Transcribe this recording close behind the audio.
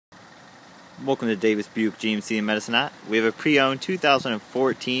Welcome to Davis Buick GMC in Medicine. We have a pre-owned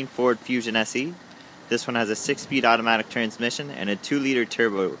 2014 Ford Fusion SE. This one has a 6-speed automatic transmission and a 2-liter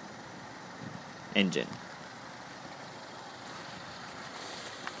turbo engine.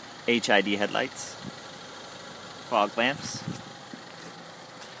 HID headlights, fog lamps,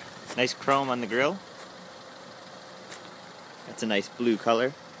 nice chrome on the grille. That's a nice blue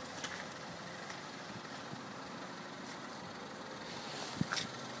color.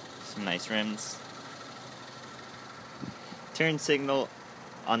 Some nice rims. Turn signal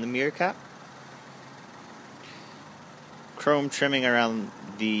on the mirror cap. Chrome trimming around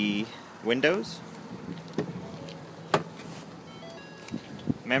the windows.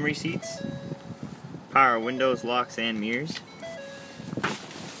 Memory seats. Power windows, locks, and mirrors.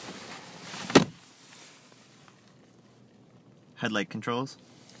 Headlight controls.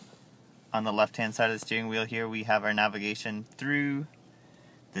 On the left hand side of the steering wheel here we have our navigation through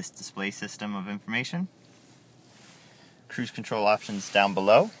this display system of information. Cruise control options down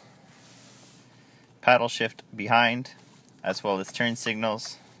below. Paddle shift behind, as well as turn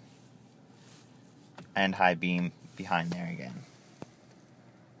signals and high beam behind there again.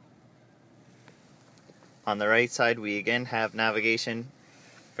 On the right side we again have navigation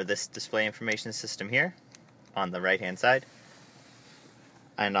for this display information system here on the right hand side.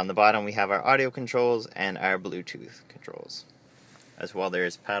 And on the bottom we have our audio controls and our Bluetooth controls. As well, there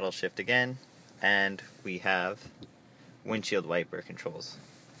is paddle shift again, and we have windshield wiper controls.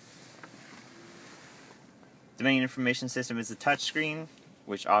 The main information system is a touchscreen,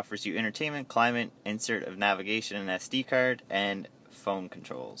 which offers you entertainment, climate, insert of navigation and SD card, and phone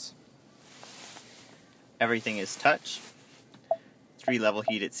controls. Everything is touch. 3 level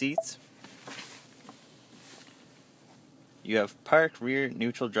heated seats. You have park, rear,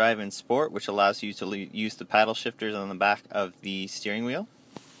 neutral, drive, and sport, which allows you to use the paddle shifters on the back of the steering wheel.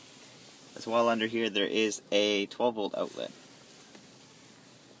 As well, under here there is a 12-volt outlet.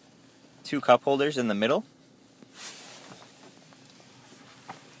 2 cup holders in the middle.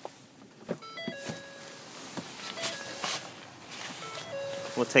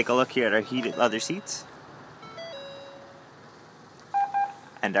 We'll take a look here at our heated leather seats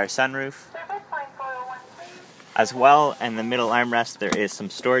and our sunroof. As well, in the middle armrest there is some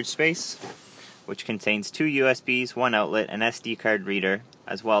storage space, which contains 2 USBs, 1 outlet, an SD card reader.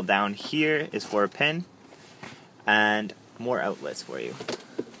 As well, down here is for a pin and more outlets for you.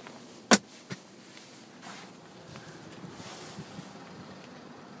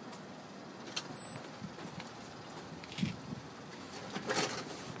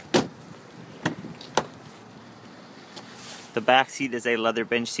 The back seat is a leather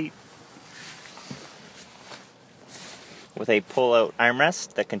bench seat with a pull-out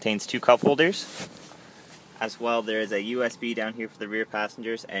armrest that contains 2 cup holders. As well, there is a USB down here for the rear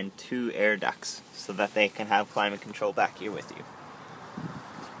passengers and 2 air ducts so that they can have climate control back here with you.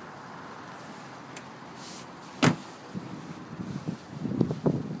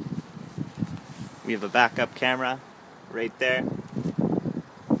 We have a backup camera right there.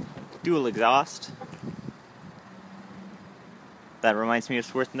 Dual exhaust. That reminds me,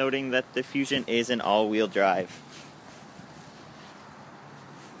 it's worth noting that the Fusion is an all-wheel drive.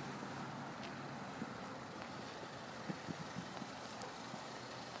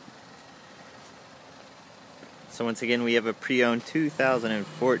 So once again, we have a pre-owned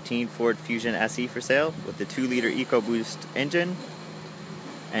 2014 Ford Fusion SE for sale with the 2-liter EcoBoost engine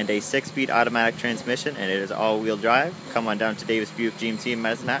and a 6-speed automatic transmission, and it is all-wheel drive. Come on down to Davis Buick GMC in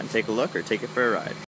Medicine and take a look or take it for a ride.